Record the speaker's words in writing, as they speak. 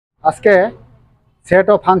আজকে set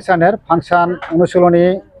of ফাংশনের function অনুশীলনী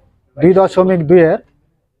 2.2 এর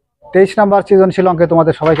 23 নম্বর সৃজনশীল অঙ্কে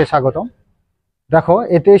তোমাদের সবাইকে স্বাগতম। দেখো,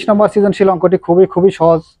 এই 23 নম্বর সৃজনশীল অঙ্কটি খুবই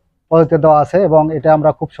সহজ পদ্ধতিতে দেওয়া আছে এবং এটা আমরা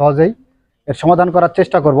খুব সহজেই এর সমাধান করার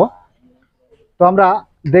চেষ্টা করব। তো আমরা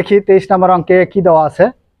দেখি 23 নম্বর অঙ্কে কি দেওয়া আছে।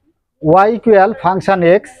 y ইকুয়াল ফাংশন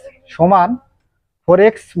x সমান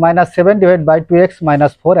 4x - 7 ডিভাইড বাই 2x -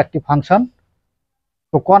 4 একটি ফাংশন।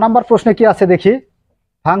 তো ক নাম্বার প্রশ্নে কি আছে দেখি।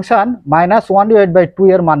 ফাংশন -1 ডিভাইড বাই 2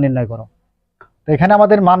 এর মান নির্ণয় করো। তো এখানে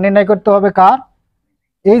আমাদের মান নির্ণয় করতে হবে কার,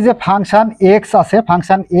 এই যে ফাংশন x আছে,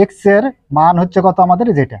 ফাংশন x এর মান হচ্ছে কত আমাদের,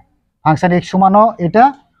 যেটা ফাংশন x সমানো এটা,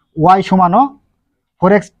 y সমানো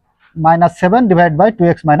 4x - 7 divide by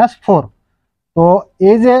 2x - 4। তো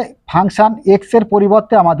এই যে ফাংশন x এর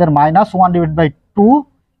পরিবর্তে আমাদের -1 ডিভাইড বাই 2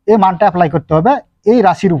 এই মানটা অ্যাপ্লাই করতে হবে এই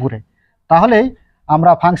রাশির উপরে, তাহলেই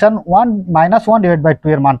আমরা ফাংশন -1 ডিভাইড বাই 2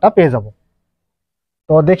 এর মানটা পেয়ে যাব।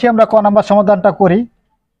 তো দেখি আমরা ক নাম্বার সমাধানটা করি।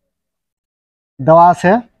 দেওয়া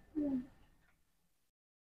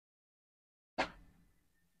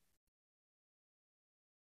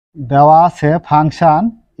আছে ফাংশন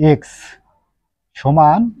x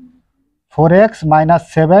সমান 4x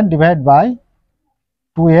 - 7 ডিভাইড বাই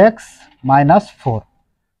 2x - 4।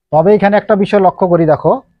 তবে এখানে একটা বিষয় লক্ষ্য করি,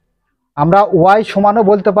 দেখো আমরা y সমানও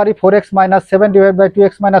বলতে পারি 4x - 7 ডিভাইড বাই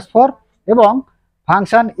 2x - 4 এবং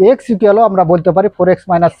ফাংশন x ইকুয়ালও আমরা বলতে পারি 4x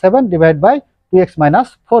 - 7 ডিভাইড বাই 2x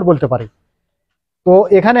 - 4 বলতে পারি। তো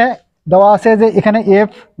এখানে দেওয়া আছে যে এখানে f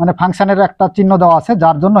মানে ফাংশনের একটা চিহ্ন দেওয়া আছে,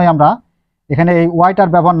 যার জন্যই আমরা এখানে এই ওয়াইটার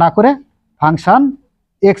ব্যবহার না করে ফাংশন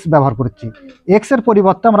x ব্যবহার করছি। x এর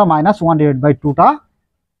পরিবর্তে আমরা -1 ডিভাইড বাই 2টা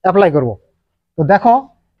অ্যাপ্লাই করব। তো দেখো,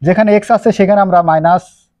 যেখানে x আছে সেখানে আমরা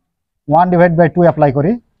 -1 ডিভাইড বাই 2 অ্যাপ্লাই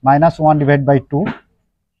করি। -1 ডিভাইড বাই 2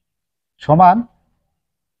 সমান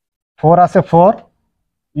 4 আছে 4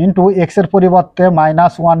 ইন্টু x এর পরিবর্তে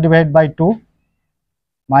 -1 ডিভাইড বাই 2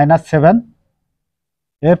 -7,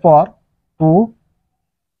 এরপর 2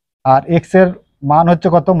 আর x এর মান হচ্ছে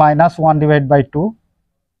কত, -1 ডিভাইড বাই 2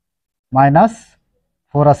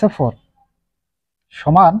 -4 আছে 4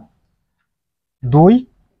 সমান 2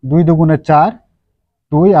 2 দুগুণে 4,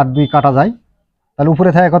 2 আর 2 কাটা যায়, তাহলে উপরে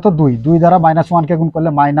থাকে কত, 2 2 দ্বারা -1কে গুণ করলে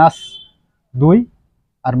 -2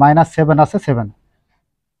 আর -7 আছে 7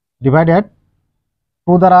 ডিভাইডেড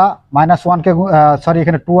 2 দ্বারা -1কে সরি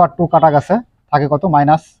এখানে 2 আর 2 কাটা গেছে, থাকে কত,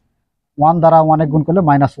 -1 দ্বারা 1 গুণ করলে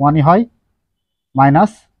 -1ই হয়,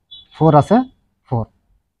 -4 আছে 4,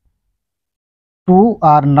 2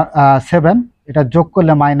 আর 7 এটা যোগ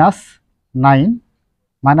করলে -9,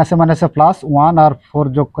 মাইনাসে মাইনাসে প্লাস 1 আর 4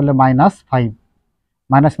 যোগ করলে -5,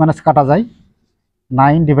 মাইনাস মাইনাস কাটা যায়,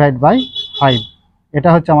 9 ডিভাইড বাই 5। এটা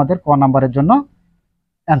হচ্ছে আমাদের ক নাম্বারের জন্য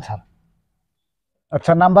অ্যান্সার।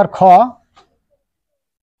 আচ্ছা, নাম্বার খ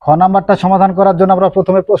নাম্বারটা সমাধান করার জন্য আমরা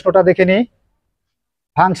প্রথমে প্রশ্নটা দেখে নিই।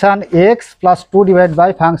 Function x + 2 divide by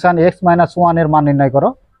function x - 1 এর মান নির্ণয় করো।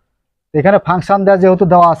 এখানে ফাংশন যেহেতু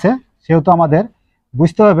দেওয়া আছে সেহেতু আমাদের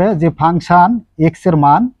বুঝতে হবে যে ফাংশন x এর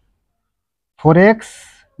মান 4x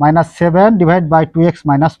 - 7 ডিভাইড বাই 2x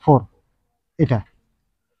 - 4 এটা।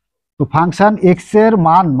 তো ফাংশন x এর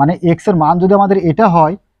মান মানে x এর মান যদি আমাদের এটা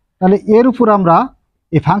হয়, তাহলে এর উপর আমরা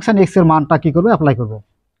এই ফাংশন x এর মানটা কি করব, অ্যাপ্লাই করব।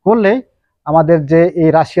 করলে আমাদের যে এই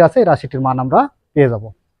রাশি আছে এই রাশিটির মান আমরা পেয়ে যাব।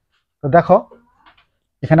 তো দেখো,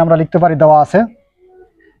 এখানে আমরা লিখতে পারি, দেওয়া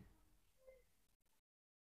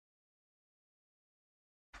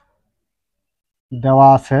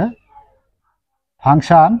আছে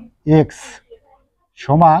ফাংশন x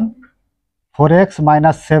সমান 4x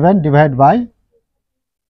 - 7 ডিভাইড বাই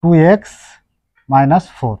 2x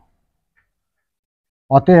 - 4।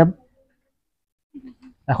 অতএব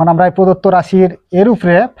এখন আমরা এই প্রদত্ত রাশির এর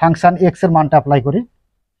উপরে ফাংশন x এর মানটা অ্যাপ্লাই করি।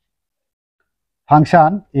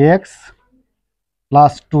 Function x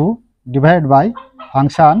 + 2 divide by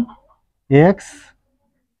function x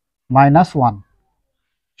 - 1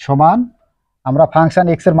 সমান, আমরা ফাংশন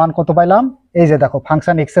x এর মান কত পাইলাম, এই যে দেখো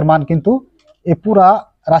ফাংশন x এর মান কিন্তু এই পুরা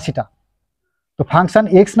রাশিটা। তো ফাংশন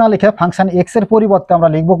x না লিখে ফাংশন x এর পরিবর্তে আমরা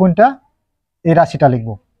লিখব কোনটা, এই রাশিটা লিখব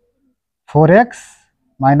 4x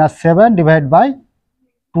 - 7 ডিভাইড বাই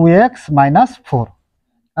 2x - 4।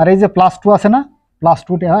 আর এই যে +2 আছে না,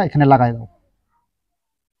 +2টা এখানে লাগাই দাও,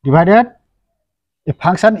 ডিভাইডেড এই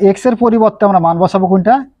ফাংশন x এর পরিবর্তে আমরা মান বসাবো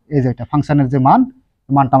কোনটা, এই যে এটা ফাংশনের যে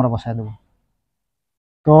মানটা আমরা বসাই দেব।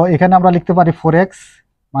 তো এখানে আমরা লিখতে পারি 4x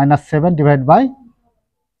 - 7 ডিভাইড বাই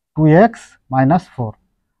 2x - 4,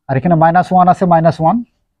 আর এখানে -1 আছে -1।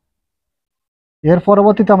 এর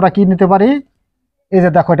পরবর্তীতে আমরা কি নিতে পারি, এই যে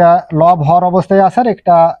দেখো এটা লব হর অবস্থায় আছে আর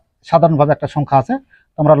একটা সাধারণভাবে একটা সংখ্যা আছে,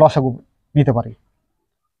 তো আমরা লসাগু নিতে পারি।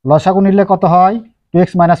 লসাগু নিলে কত হয়, 2x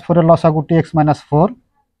 - 4 এর লসাগু 2x - 4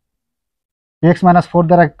 2x মাইনাস 4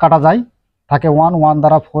 দ্বারা কাটা যায়, থাকে 1, 1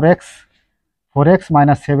 দ্বারা 4x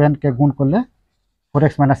মাইনাস 7কে গুণ করলে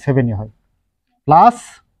 4x মাইনাস 7ই হয়, প্লাস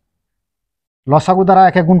লসাগু দ্বারা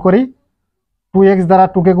একে গুণ করি, 2x দ্বারা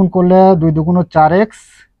 2কে গুণ করলে 2 2 4x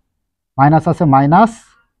মাইনাস আছে মাইনাস,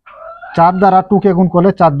 4 দ্বারা 2কে গুণ করলে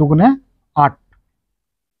 4 2 8।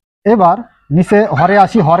 এবার নিচে হরে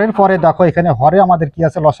আসি, হরের পরে দেখো এখানে হরে আমাদের কি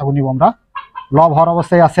আছে, লসাগু নিব আমরা, লব হর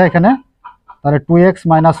অবস্থায় আছে এখানে, তাহলে 2x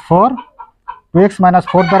মাইনাস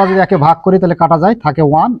 4 দ্বারা যদি একে ভাগ করি তাহলে কাটা যায়, থাকে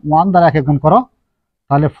 1, 1 দ্বারা একে গুণ করো,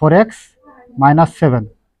 তাহলে 4x মাইনাস 7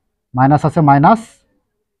 মাইনাস আছে মাইনাস,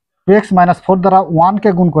 2x মাইনাস 4 দ্বারা 1কে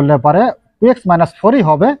গুণ করলে পারে 2x মাইনাস 4ই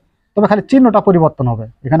হবে, তবে খালি চিহ্নটা পরিবর্তন হবে,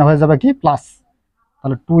 এখানে হয়ে যাবে কি প্লাস,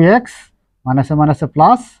 তাহলে 2x মাইনাসে মাইনাসে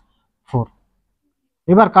প্লাস 4।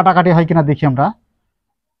 এবার কাটাকাটি হয় কিনা দেখি আমরা,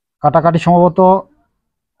 কাটাকাটি সম্ভবত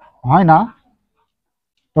হয় না,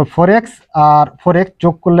 তো 4x আর 4x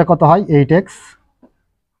যোগ করলে কত হয় 8x,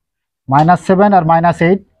 মাইনাস 7 আর মাইনাস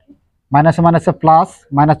 8 মাইনাসে মাইনাসে প্লাস,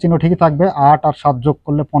 মাইনাস চিহ্ন ঠিকই থাকবে, 8 আর 7 যোগ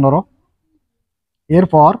করলে 15।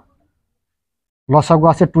 এরপর লসাগু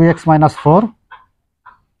আছে 2x মাইনাস 4,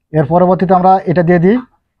 এর পরবর্তীতে আমরা এটা দিয়ে দিই,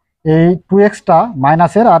 এই 2xটা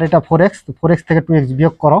মাইনাসের আর এটা 4x থেকে 2x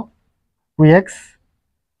বিয়োগ করো, 2x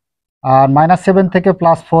আর মাইনাস 7 থেকে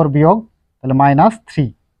প্লাস 4 বিয়োগ, তাহলে মাইনাস 3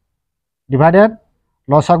 ডিভাইডেড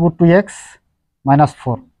লসাগু 2x মাইনাস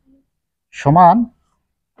 4 সমান,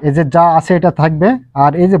 এই যে যা আছে এটা থাকবে,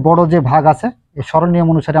 আর এই যে বড় যে ভাগ আছে এই সরল নিয়ম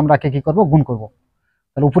অনুসারে আমরা কি করব, গুণ করব,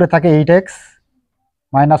 তাহলে উপরে থাকে 8x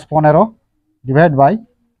minus 15 divide by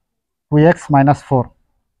 2x minus 4,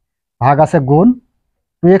 ভাগ আছে গুণ,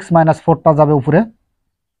 2x মাইনাস 4টা যাবে উপরে,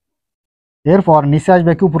 এরপর নিচে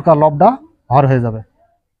আসবে কি উপরকার লবটা হর হয়ে যাবে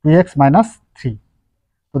 2x মাইনাস 3।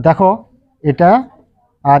 তো দেখো এটা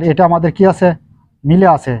আর এটা আমাদের কি আছে, মিলে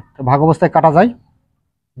আছে, তো ভাগ অবস্থায় কাটা যায়,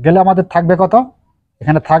 গেলে আমাদের থাকবে কত,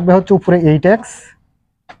 এখানে থাকবে হচ্ছে উপরে 8x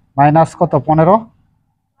মাইনাস কত 15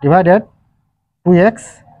 ডিভাইডেড 2x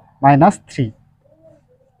মাইনাস 3,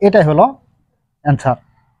 এটাই হলো অ্যান্সার।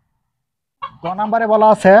 2 নম্বরে বলা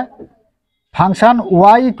আছে ফাংশন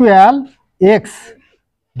y ইকুয়াল x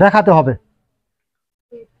দেখাতে হবে।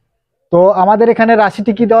 তো আমাদের এখানে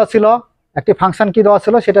রাশিটি কি দেওয়া ছিল, একটি ফাংশন কি দেওয়া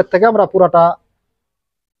ছিল, সেটার থেকে আমরা পুরোটা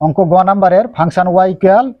অঙ্ক 2 নম্বরের ফাংশন y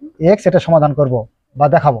ইকুয়াল x এটা সমাধান করব বা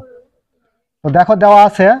দেখাবো। তো দেখো দেওয়া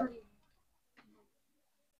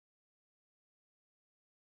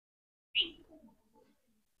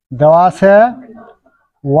আছে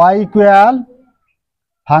y ইকুয়াল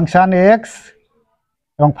ফাংশন x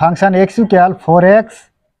এবং function x equal 4x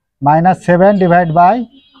minus 7 divide by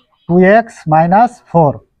 2x minus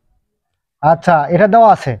 4। আচ্ছা, এটা দেওয়া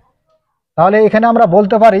আছে, তাহলে এখানে আমরা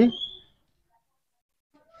বলতে পারি,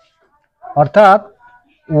 অর্থাৎ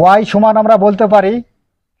y সমান আমরা বলতে পারি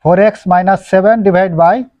 4x minus 7 divide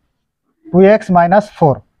by 2x minus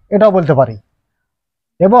 4, এটাও বলতে পারি।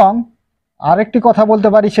 এবং আরেকটি কথা বলতে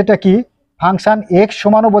পারি, সেটা কি ফাংশন x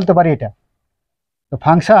সমানও বলতে পারি এটা। তো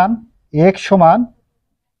ফাংশন x সমান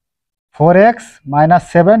 4x minus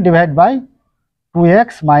 7 divide by 2x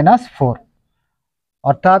minus 4,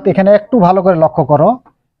 অর্থাৎ এখানে একটু ভালো করে লক্ষ্য করো,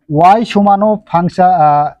 y সমানও function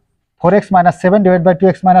 4x minus 7 divide by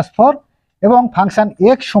 2x minus 4 এবং function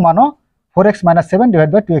x সমানও 4x minus 7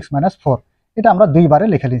 divide by 2x minus 4, এটা আমরা দুইবারে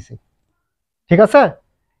লিখে নিয়েছি। ঠিক আছে,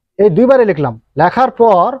 এই দুইবারে লিখলাম, লেখার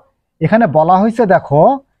পর এখানে বলা হয়েছে দেখো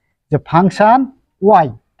যে ফাংশন y,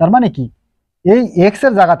 তার মানে কি এই x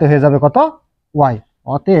এর জায়গাতে হয়ে যাবে কত y,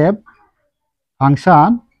 অতএব ফাংশন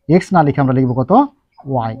x না লিখে আমরা লিখব কত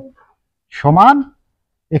y সমান,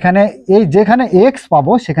 এখানে এই যেখানে x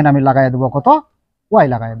পাবো সেখানে আমি লাগাই দেবো কত y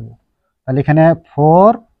লাগাই দেবো, তাহলে এখানে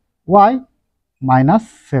 4y মাইনাস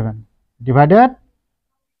 7 ডিভাইডেড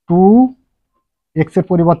 2x এর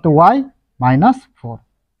পরিবর্তে y মাইনাস 4।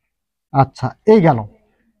 আচ্ছা, এই গেল।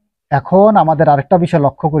 এখন আমাদের আরেকটা বিষয়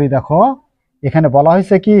লক্ষ্য করি, দেখো এখানে বলা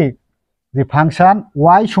হয়েছে কি যে ফাংশন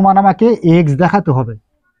y সমান আমাকে x দেখাতে হবে,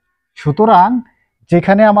 সুতরাং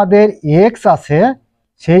যেখানে আমাদের x আছে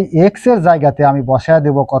সেই x এর জায়গাতে আমি বসায়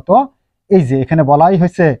দেব কত, এই যে এখানে বলাই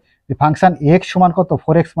হয়েছে যে ফাংশন x সমান কত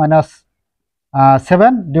 4x minus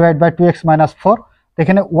 7 divide by 2x minus 4, তো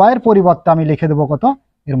এখানে y এর পরিবর্তে আমি লিখে দেবো কত,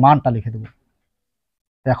 এর মানটা লিখে দেব।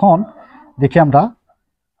 এখন দেখি আমরা,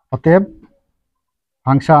 অতএব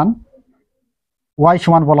ফাংশন y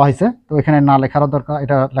সমান বলা হয়েছে, তো এখানে না লেখার দরকার,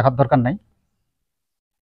 এটা লেখার দরকার নাই,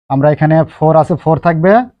 আমরা এখানে 4 আছে 4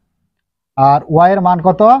 থাকবে, আর y এর মান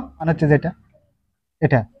কত, মানে হচ্ছে যেটা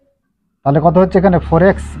এটা, তাহলে কত হচ্ছে এখানে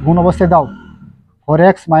 4x গুণ অবস্থায় দাও,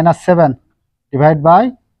 4x minus 7 divide by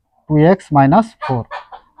 2x minus 4,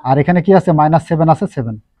 আর এখানে কি আছে মাইনাস 7 আছে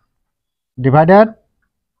 7 ডিভাইডেড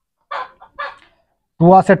 2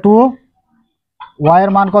 আছে 2, y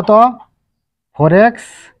এর মান কত 4x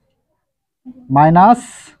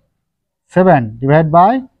 - 7 ডিভাইড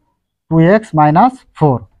বাই 2x -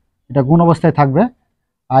 4, এটা গুণ অবস্থায় থাকবে।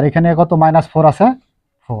 আর এখানে কত -4 আছে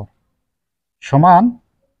 4 সমান,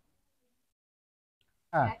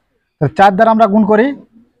 হ্যাঁ, তো 4 দ্বারা আমরা গুণ করি,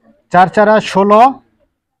 4 4 16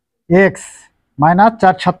 x -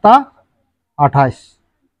 4 7 28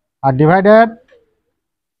 আর ডিভাইডেড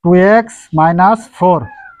 2x - 4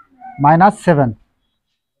 - 7,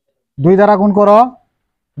 2 দ্বারা গুণ করো,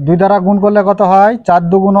 2 দ্বারা গুণ করলে কত হয় 4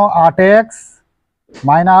 2 8x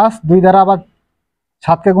মাইনাস 2 দ্বারা আবার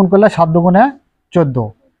 7কে গুণ করলে 7 2 14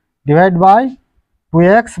 ডিভাইড বাই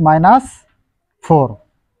 2x - 4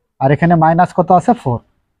 আর এখানে মাইনাস কত আছে 4।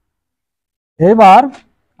 এবার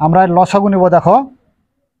আমরা লসাগু নিব, দেখো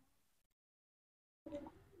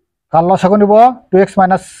কার লসাগু নিব 2x -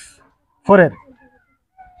 4 এর,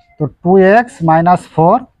 তো 2x -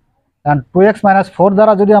 4 and 2x - 4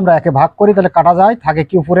 দ্বারা যদি আমরা একে ভাগ করি তাহলে কাটা যায়, থাকে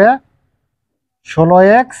কি উপরে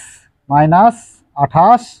 16x -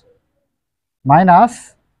 28 মাইনাস,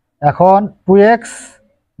 এখন 2x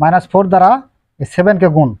 - 4 দ্বারা এই 7কে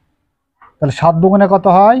গুণ, তাহলে 7 2 কত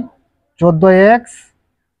হয় 14x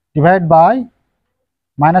ডিভাইড বাই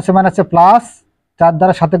মাইনাসে মাইনাসে প্লাস, 4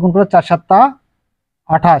 দ্বারা 7 গুণ করে 4 7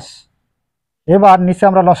 28। এবার নিচে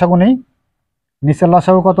আমরা লসাগু নিই, নিচের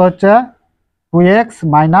লসাগু কত হচ্ছে 2x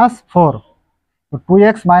 - 4, তো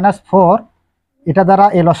 2x - 4 এটা দ্বারা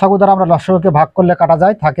এই লসাগু দ্বারা আমরা লসাগুকে ভাগ করলে কাটা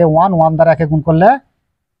যায়, থাকে 1, 1 দ্বারা একে গুণ করলে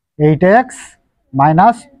 8x -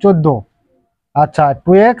 14। আচ্ছা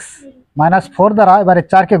 2x - 4 দ্বারা এবারে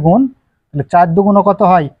 4কে গুণ, তাহলে 4 2 কত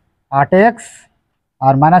হয় 8x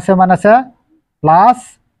আর মাইনাসে মাইনাসে প্লাস,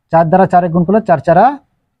 4 দ্বারা 4 গুণ করলে 4 4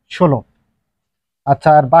 16। আচ্ছা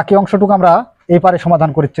আর বাকি অংশটুকু আমরা এই পারে সমাধান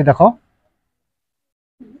করছি। দেখো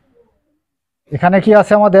এখানে কি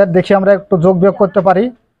আছে আমাদের, দেখি আমরা একটু যোগ বিয়োগ করতে পারি।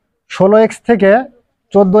 16x থেকে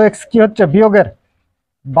 14x কি হচ্ছে বিয়োগের,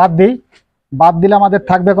 বাদ দিই, বাদ দিলে আমাদের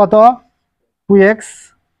থাকবে কত 2x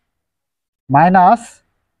মাইনাস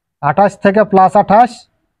 28 থেকে প্লাস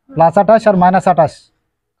 28 আর মাইনাস 28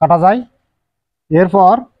 কাটা যায়।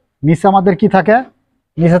 এরপর নিচে আমাদের কি থাকে,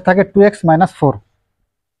 নিচে থাকে 2x - 4।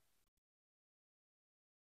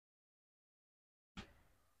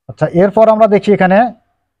 আচ্ছা এরপর আমরা দেখি এখানে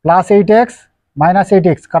প্লাস 8x মাইনাস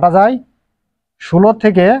 8x কাটা যায়, 16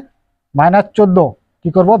 থেকে -14 কি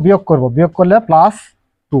করব বিয়োগ করব, বিয়োগ করলে প্লাস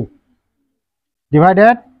 2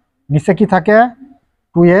 ডিভাইডেড নিচে কি থাকে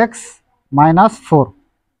 2x - 4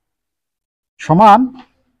 সমান,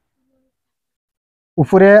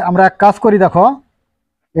 উপরে আমরা এক কাজ করি, দেখো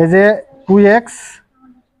এই যে 2x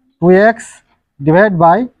ডিভাইড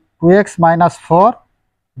বাই 2x - 4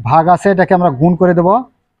 ভাগ আছে, এটাকে আমরা গুণ করে দেব,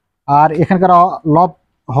 আর এখানকার লব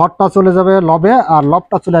হরটা চলে যাবে লবে আর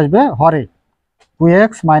লবটা চলে আসবে হরে,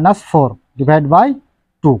 2x - 4 ডিভাইড বাই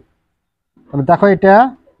 2। তাহলে দেখো এটা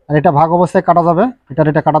আর এটা ভাগ অবস্থায় কাটা যাবে,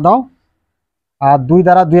 এটা কাটা দাও, আর 2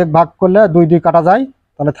 দ্বারা 2 ভাগ করলে 2 2 কাটা যায়,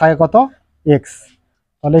 তাহলে থাকে কত x।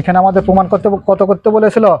 তাহলে এখানে আমাদের প্রমাণ করতে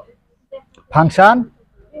বলেছিল ফাংশন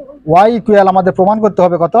y ইকুয়াল, আমাদের প্রমাণ করতে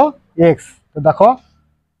হবে কত x। তো দেখো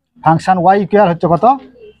ফাংশন y ইকুয়াল হচ্ছে কত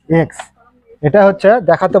x, এটা হচ্ছে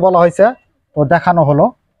দেখাতে বলা হয়েছে, তো দেখানো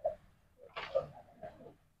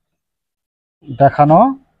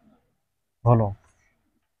হলো,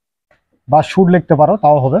 বা শুড লিখতে পারো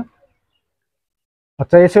তাও হবে।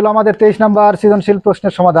 আচ্ছা এই ছিল আমাদের 23 নম্বর সৃজনশীল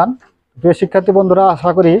প্রশ্নের সমাধান। প্রিয় শিক্ষার্থী বন্ধুরা,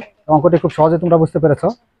 আশা করি অঙ্কটি খুব সহজে তোমরা বুঝতে পেরেছো।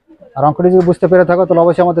 আর অঙ্কটি যদি বুঝতে পেরে থাকো তাহলে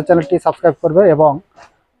অবশ্যই আমাদের চ্যানেলটি সাবস্ক্রাইব করবে এবং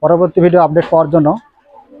পরবর্তী ভিডিও আপডেট পাওয়ার জন্য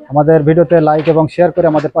আমাদের ভিডিওতে লাইক এবং শেয়ার করে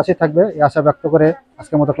আমাদের পাশে থাকবে, এই আশা ব্যক্ত করে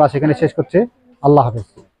আজকের মতো ক্লাস এখানে শেষ করছি। আল্লাহ হাফেজ।